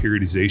block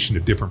periodization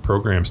of different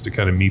programs to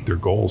kind of meet their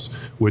goals,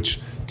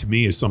 which to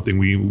me is something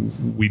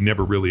we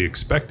never really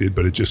expected,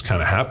 but it just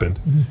kind of happened.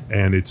 Mm-hmm.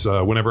 And it's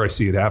whenever I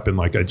see it happen,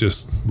 like I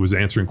just was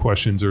answering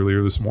questions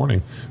earlier this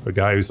morning. A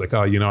guy who's like,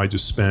 I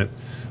just spent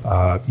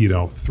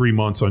 3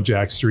 months on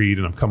Jack Street,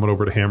 and I'm coming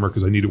over to Hammer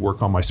because I need to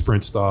work on my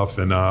sprint stuff,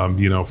 and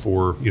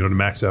to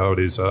max out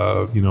is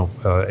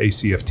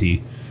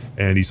ACFT.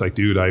 And he's like,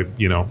 dude,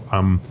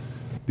 I'm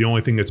the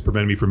only thing that's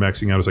preventing me from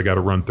maxing out is I got to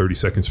run 30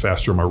 seconds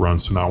faster on my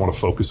runs. So now I want to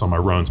focus on my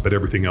runs, but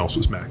everything else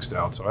was maxed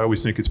out. So I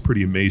always think it's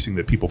pretty amazing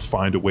that people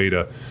find a way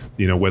to,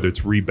 whether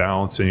it's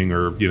rebalancing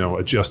or,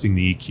 adjusting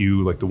the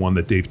EQ, like the one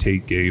that Dave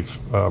Tate gave.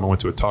 I went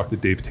to a talk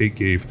that Dave Tate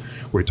gave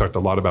where he talked a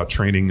lot about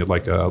training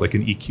like an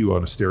EQ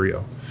on a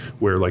stereo,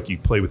 where like you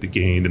play with the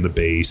gain and the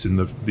bass and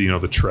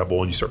the treble,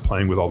 and you start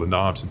playing with all the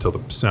knobs until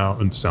the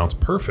sound sounds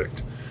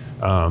perfect.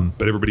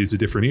 But everybody has a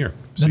different ear.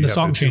 So then the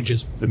song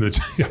changes. And then,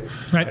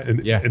 right. And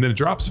then it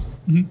drops.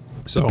 Mm-hmm.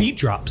 So the beat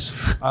drops.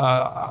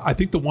 I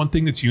think the one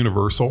thing that's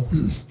universal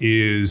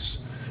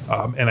is,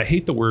 and I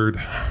hate the word,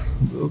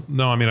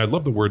 I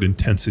love the word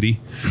intensity,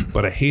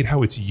 but I hate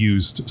how it's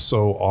used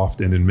so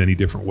often in many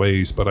different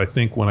ways. But I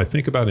think when I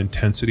think about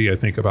intensity, I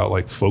think about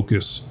like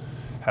focus,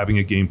 having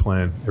a game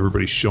plan,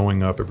 everybody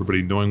showing up,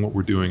 everybody knowing what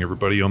we're doing,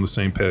 everybody on the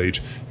same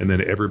page, and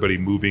then everybody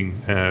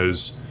moving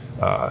as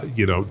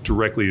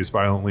directly as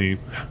violently,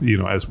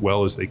 as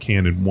well as they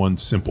can in one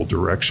simple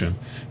direction.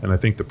 And I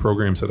think the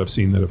programs that I've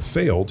seen that have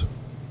failed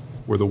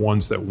were the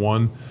ones that,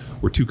 one,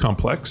 were too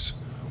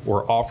complex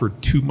or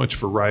offered too much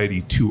variety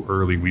too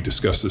early. We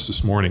discussed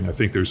this morning. I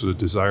think there's a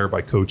desire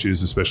by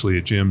coaches, especially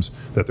at gyms,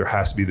 that there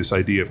has to be this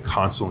idea of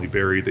constantly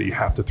varied, that you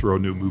have to throw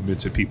new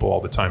movements at people all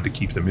the time to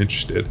keep them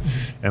interested.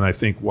 And I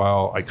think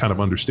while I kind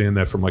of understand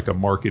that from like a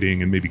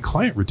marketing and maybe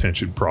client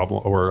retention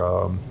problem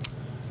or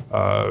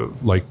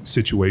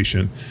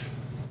situation,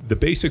 the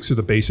basics are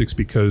the basics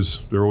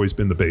because they've always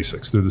been the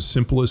basics. They're the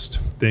simplest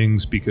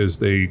things because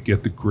they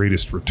get the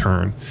greatest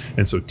return.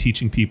 And so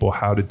teaching people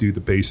how to do the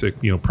basic,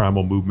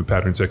 primal movement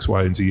patterns, X,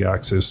 Y, and Z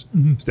axis,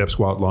 mm-hmm. step,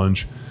 squat,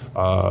 lunge,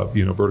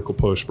 vertical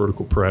push,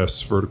 vertical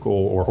press, vertical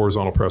or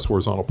horizontal press,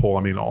 horizontal pull.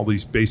 I mean, all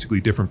these basically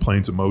different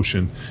planes of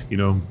motion,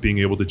 being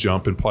able to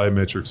jump and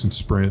plyometrics and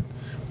sprint.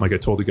 Like I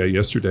told the guy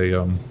yesterday,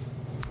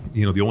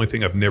 the only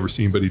thing I've never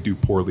seen anybody do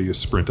poorly is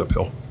sprint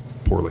uphill.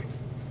 Poorly.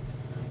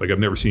 Like I've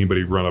never seen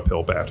anybody run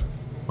uphill bad.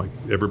 Like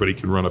everybody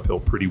can run uphill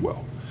pretty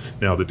well.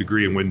 Now the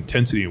degree and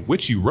intensity in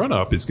which you run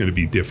up is going to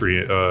be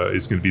different.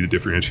 Is going to be the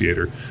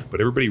differentiator.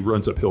 But everybody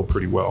runs uphill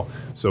pretty well.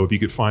 So if you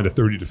could find a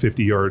 30 to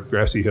 50 yard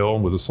grassy hill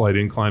with a slight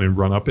incline and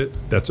run up it,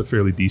 that's a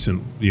fairly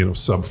decent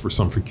sub for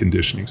some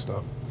conditioning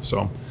stuff.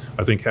 So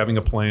I think having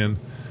a plan,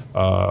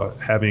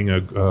 having a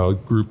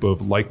group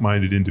of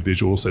like-minded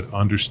individuals that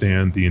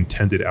understand the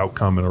intended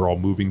outcome and are all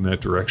moving in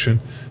that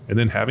direction, and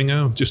then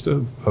having just a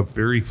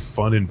very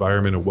fun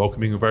environment, a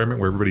welcoming environment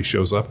where everybody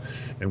shows up,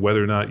 and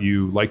whether or not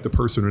you like the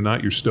person or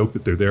not, you're stoked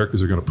that they're there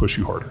because they're going to push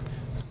you harder.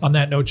 On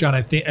that note, John,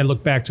 I think I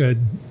look back to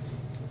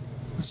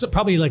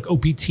probably like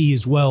OPT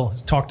as well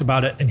has talked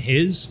about it, and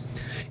his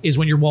is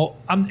when you're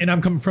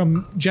I'm coming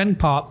from Gen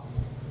Pop,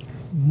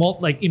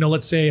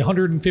 let's say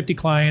 150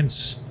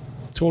 clients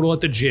total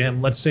at the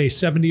gym. Let's say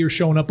 70 are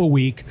showing up a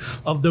week.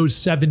 Of those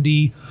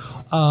 70,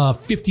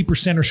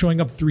 50% are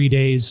showing up 3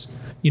 days.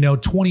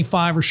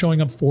 25 are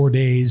showing up 4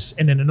 days,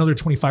 and then another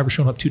 25 are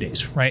showing up 2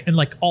 days, right? And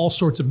like all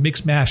sorts of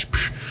mix mash.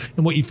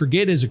 And what you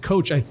forget as a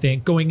coach, I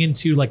think, going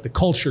into like the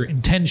culture,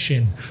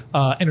 intention,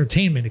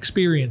 entertainment,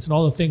 experience, and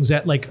all the things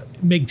that like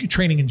make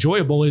training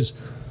enjoyable is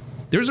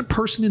there's a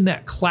person in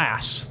that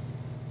class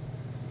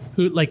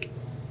who like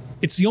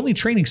it's the only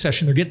training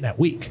session they're getting that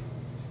week.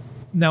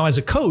 Now, as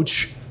a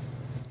coach,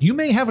 you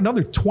may have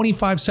another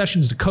 25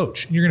 sessions to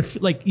coach, and you're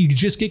gonna you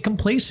just get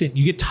complacent.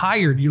 You get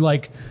tired. You're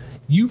like.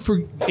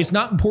 It's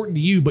not important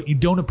to you, but you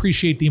don't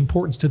appreciate the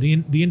importance to the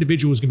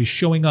individual who's going to be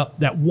showing up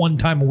that one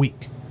time a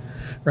week,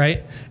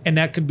 right? And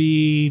that could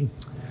be,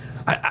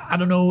 I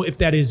don't know if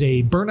that is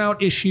a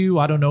burnout issue.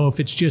 I don't know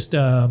if it's just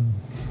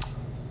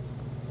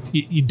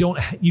you don't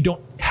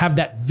have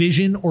that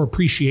vision or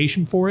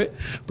appreciation for it.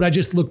 But I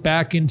just look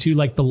back into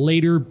like the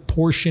later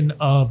portion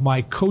of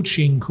my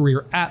coaching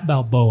career at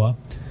Balboa,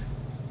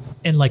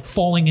 and like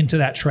falling into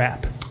that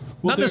trap.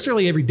 Well, not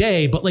necessarily every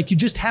day, but like you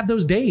just have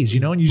those days,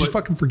 and you just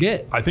fucking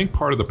forget. I think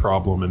part of the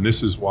problem, and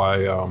this is why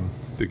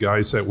the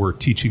guys that were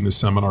teaching the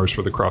seminars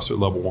for the CrossFit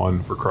Level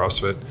 1 for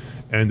CrossFit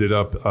ended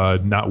up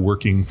not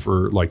working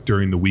for like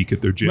during the week at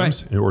their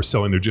gyms, right, or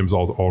selling their gyms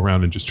all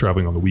around and just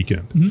traveling on the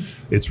weekend.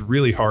 Mm-hmm. It's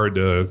really hard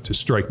to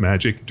strike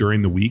magic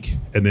during the week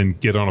and then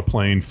get on a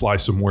plane, fly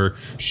somewhere,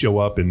 show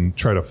up and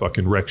try to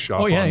fucking wreck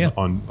shop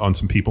on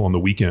some people on the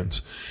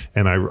weekends.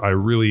 And I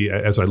really,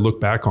 as I look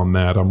back on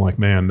that, I'm like,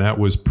 man, that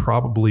was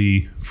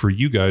probably for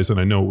you guys, and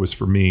I know it was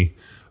for me,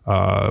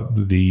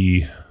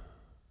 the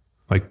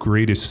like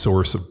greatest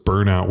source of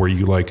burnout, where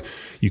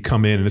you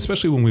come in, and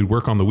especially when we'd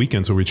work on the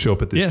weekends, or we'd show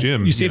up at this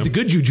gym, you save the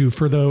good juju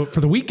for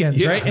the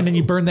weekends, right? And then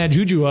you burn that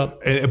juju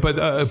up.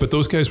 But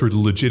those guys were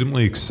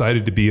legitimately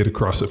excited to be at a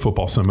CrossFit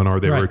football seminar.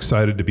 They were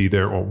excited to be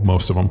there. Well,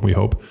 most of them, we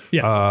hope.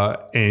 Yeah.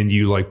 And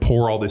you like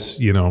pour all this,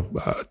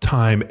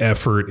 time,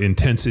 effort,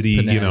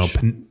 intensity,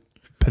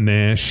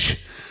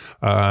 panache.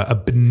 A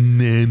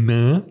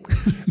banana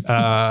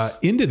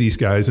into these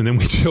guys, and then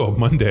we'd show up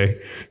Monday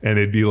and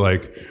it'd be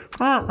like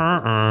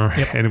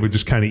and it would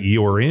just kind of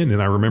Eeyore in. And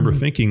I remember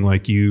thinking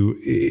like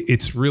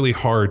it's really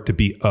hard to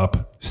be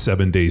up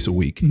 7 days a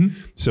week.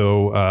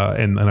 So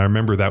and I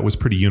remember that was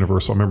pretty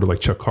universal. I remember like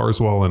Chuck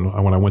Carswell,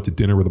 and when I went to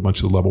dinner with a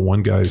bunch of the Level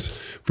 1 guys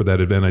for that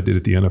event I did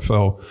at the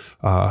NFL,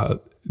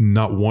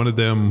 not one of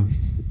them.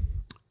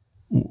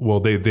 Well,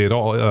 they had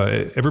all,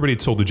 everybody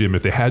had sold the gym.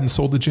 If they hadn't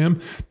sold the gym,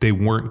 they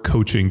weren't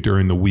coaching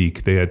during the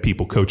week. They had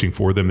people coaching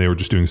for them. They were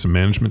just doing some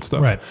management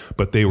stuff, right,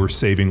 but they were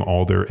saving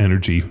all their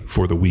energy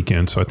for the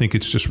weekend. So I think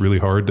it's just really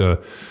hard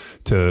to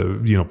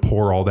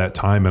pour all that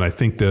time. And I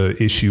think the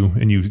issue,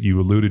 and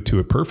you alluded to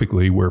it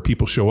perfectly, where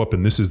people show up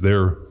and this is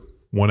their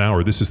 1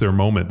 hour. This is their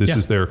moment. This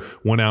is their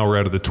 1 hour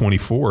out of the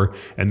 24,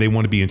 and they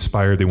want to be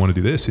inspired. They want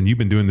to do this. And you've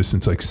been doing this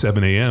since like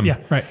 7 a.m. Yeah,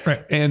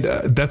 right. And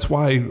that's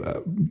why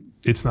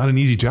it's not an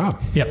easy job.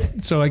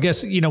 Yep. So I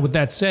guess, with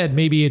that said,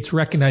 maybe it's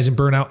recognizing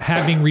burnout,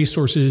 having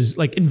resources,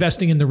 like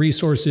investing in the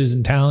resources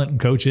and talent and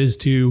coaches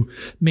to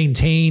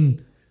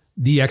maintain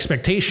the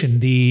expectation,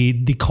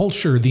 the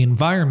culture, the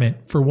environment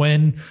for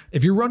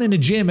if you're running a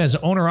gym as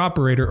an owner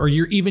operator, or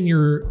you're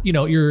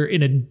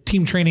in a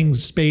team training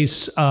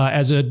space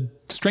as a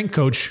strength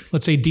coach,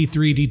 let's say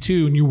D3,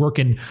 D2, and you're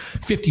working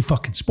 50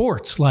 fucking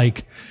sports,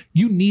 like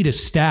you need a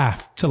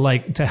staff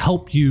to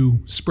help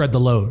you spread the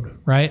load,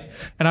 right?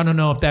 And I don't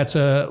know if that's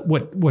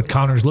what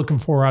Connor's looking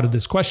for out of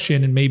this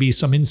question, and maybe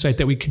some insight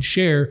that we can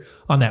share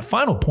on that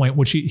final point,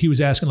 which he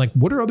was asking, like,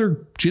 what are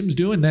other gyms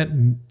doing that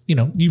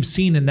you've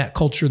seen in that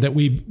culture that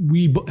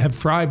we have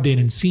thrived in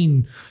and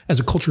seen as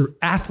a culture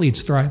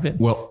athletes thrive in?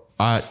 Well,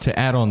 to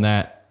add on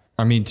that,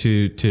 I mean,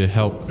 to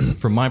help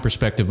from my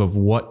perspective of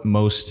what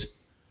most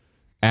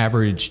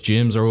average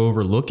gyms are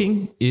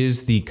overlooking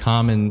is the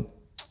common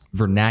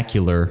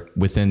vernacular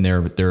within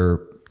their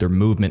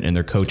movement and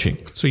their coaching.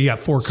 So you got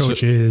 4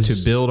 coaches. So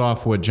to build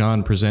off what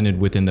John presented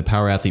within the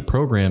Power Athlete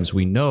programs,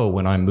 we know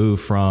when I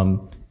move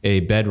from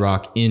a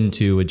Bedrock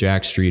into a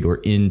Jack Street or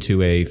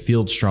into a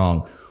Field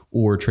Strong,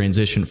 or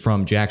transition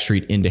from Jack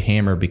Street into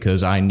Hammer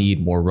because I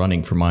need more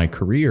running for my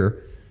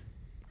career,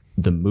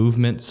 the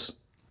movements,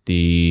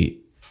 the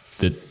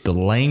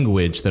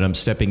language that I'm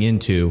stepping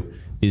into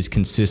is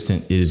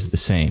consistent, is the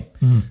same.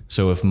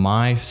 So if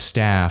my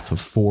staff of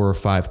 4 or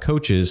 5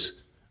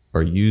 coaches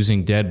are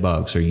using dead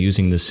bugs, or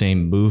using the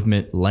same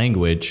movement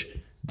language,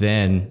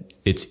 then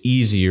it's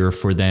easier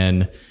for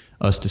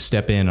us to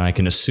step in. I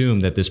can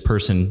assume that this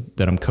person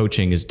that I'm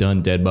coaching has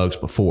done dead bugs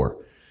before.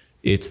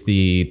 It's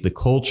the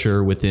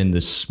culture within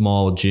the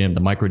small gym,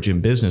 the micro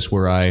gym business,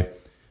 where I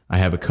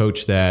have a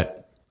coach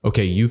that,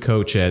 okay, you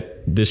coach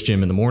at this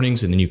gym in the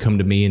mornings and then you come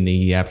to me in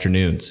the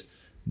afternoons.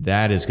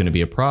 That is going to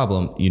be a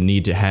problem. You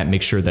need to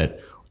make sure that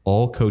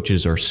all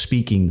coaches are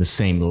speaking the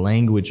same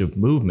language of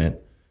movement.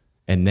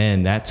 And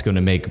then that's going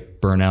to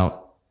make burnout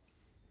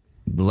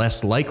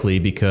less likely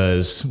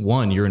because,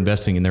 one, you're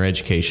investing in their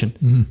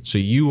education. So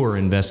you are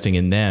investing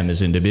in them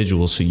as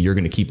individuals. So you're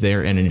going to keep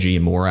their energy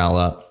and morale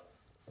up.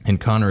 And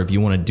Connor, if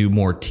you want to do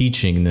more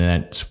teaching,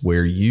 that's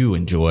where you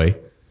enjoy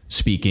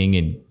speaking,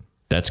 and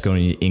that's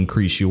going to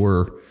increase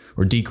or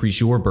decrease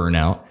your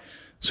burnout.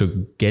 So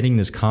getting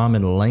this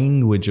common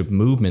language of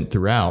movement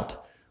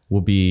throughout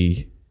will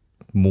be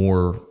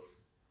more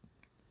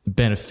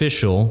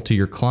beneficial to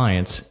your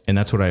clients. And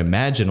that's what I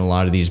imagine a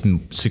lot of these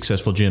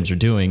successful gyms are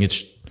doing.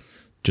 It's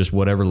just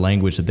whatever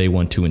language that they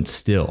want to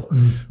instill.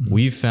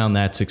 We've found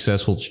that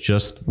successful. It's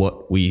just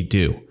what we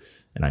do.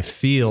 And I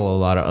feel a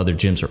lot of other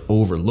gyms are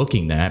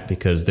overlooking that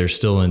because they're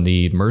still in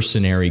the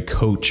mercenary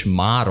coach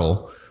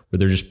model where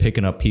they're just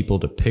picking up people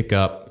to pick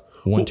up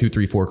 1, 2,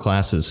 3, 4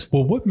 classes.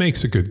 Well, what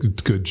makes a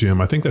good gym?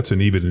 I think that's an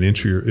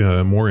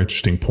more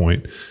interesting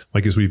point.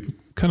 Like, as we've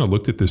kind of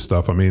looked at this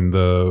stuff, I mean,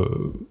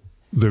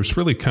 there's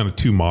really kind of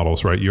two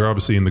models, right? You're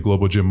obviously in the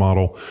global gym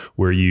model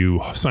where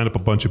you sign up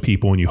a bunch of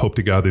people and you hope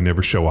to God they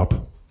never show up.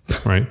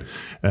 Right.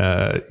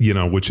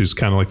 Which is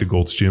kind of like the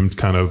Gold's Gym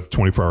kind of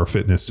 24-hour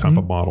fitness type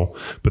of model.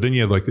 But then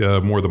you have like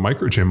more the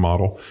micro gym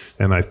model.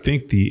 And I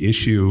think the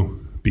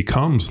issue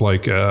becomes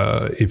like,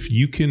 if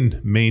you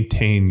can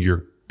maintain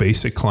your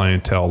basic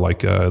clientele, like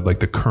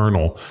the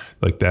kernel,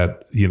 like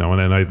that, and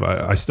then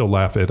I still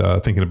laugh at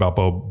thinking about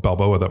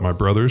Balboa, that my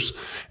brothers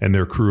and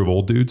their crew of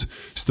old dudes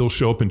still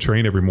show up and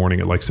train every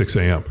morning at like 6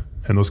 a.m.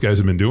 And those guys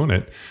have been doing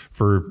it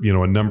for,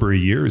 a number of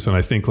years. And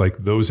I think like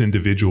those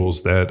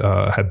individuals that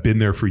have been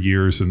there for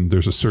years and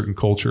there's a certain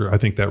culture, I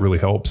think that really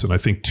helps. And I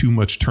think too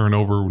much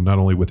turnover, not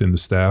only within the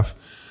staff,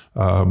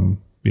 and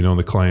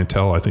the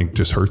clientele, I think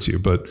just hurts you.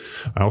 But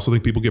I also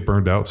think people get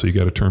burned out. So you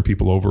got to turn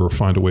people over or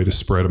find a way to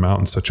spread them out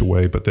in such a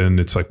way. But then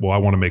it's like, well, I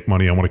want to make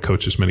money. I want to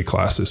coach as many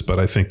classes. But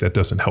I think that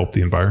doesn't help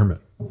the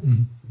environment.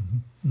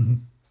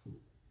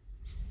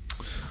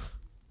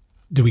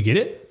 Do we get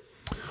it?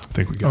 I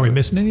think we got it. Are we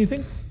missing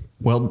anything?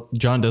 Well,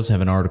 John does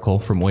have an article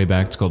from way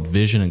back. It's called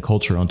Vision and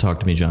Culture on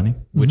Talk to Me, Johnny,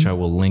 which I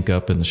will link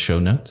up in the show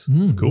notes.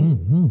 Cool.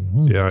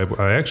 Yeah,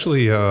 I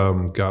actually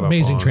got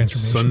Amazing up on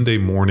Sunday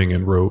morning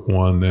and wrote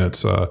one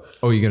that's... you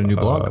got a new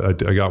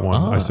blog? I got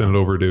one. I sent it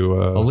over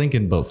to... I'll link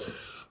in both.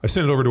 I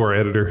sent it over to our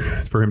editor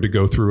for him to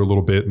go through a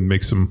little bit and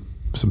make some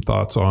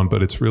thoughts on,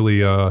 but it's really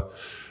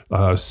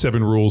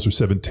 7 rules or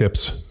 7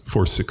 tips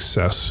for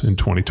success in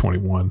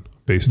 2021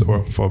 based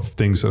off of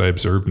things that I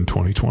observed in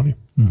 2020.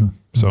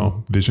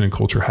 So vision and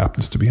culture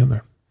happens to be in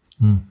there.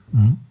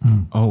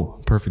 Oh,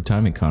 perfect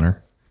timing,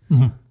 Connor.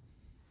 Well,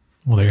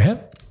 there you have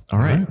it. All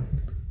right.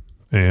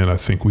 And I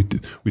think we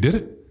did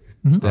it.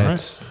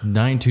 That's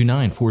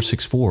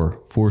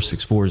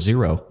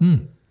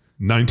 929-464-4640.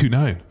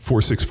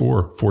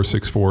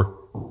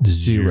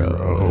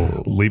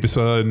 929-464-4640. Leave us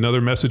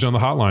another message on the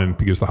hotline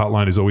because the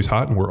hotline is always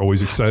hot and we're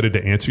always excited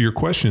to answer your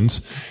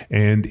questions.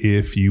 And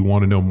if you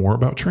want to know more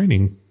about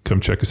training, come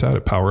check us out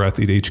at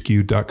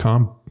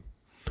powerathletehq.com.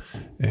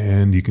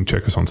 And you can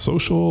check us on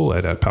social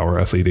at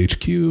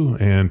powerathletehq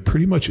and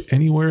pretty much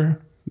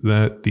anywhere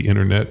that the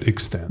internet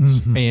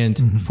extends.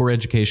 And for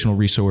educational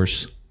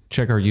resource,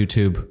 check our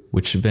YouTube,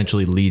 which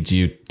eventually leads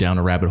you down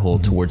a rabbit hole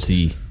towards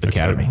the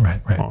academy. Right.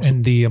 Awesome.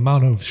 And the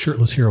amount of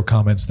Shirtless Hero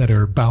comments that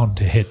are bound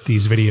to hit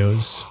these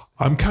videos.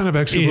 I'm kind of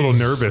actually a little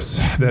nervous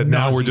that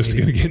now we're just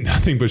going to get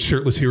nothing but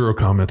Shirtless Hero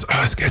comments.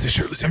 Oh, this guy's a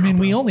Shirtless Hero. I mean,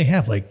 we only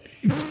have like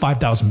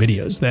 5,000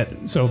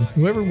 videos so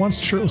whoever wants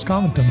to shirtless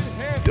comment them,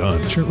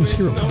 done. Shirtless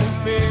Hero comment. All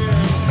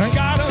right.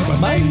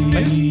 Bye.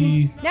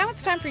 Now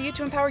it's time for you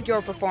to empower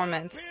your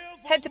performance.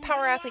 Head to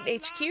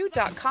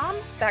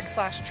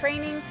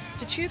powerathletehq.com/training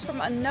to choose from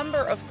a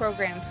number of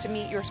programs to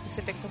meet your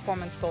specific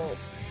performance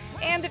goals.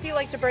 And if you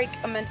like to break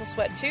a mental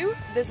sweat too,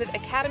 visit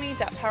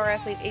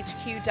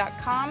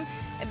academy.powerathletehq.com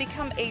and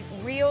become a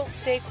real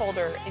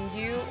stakeholder in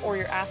you or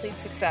your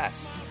athlete's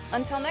success.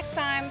 Until next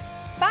time,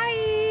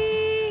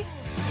 bye!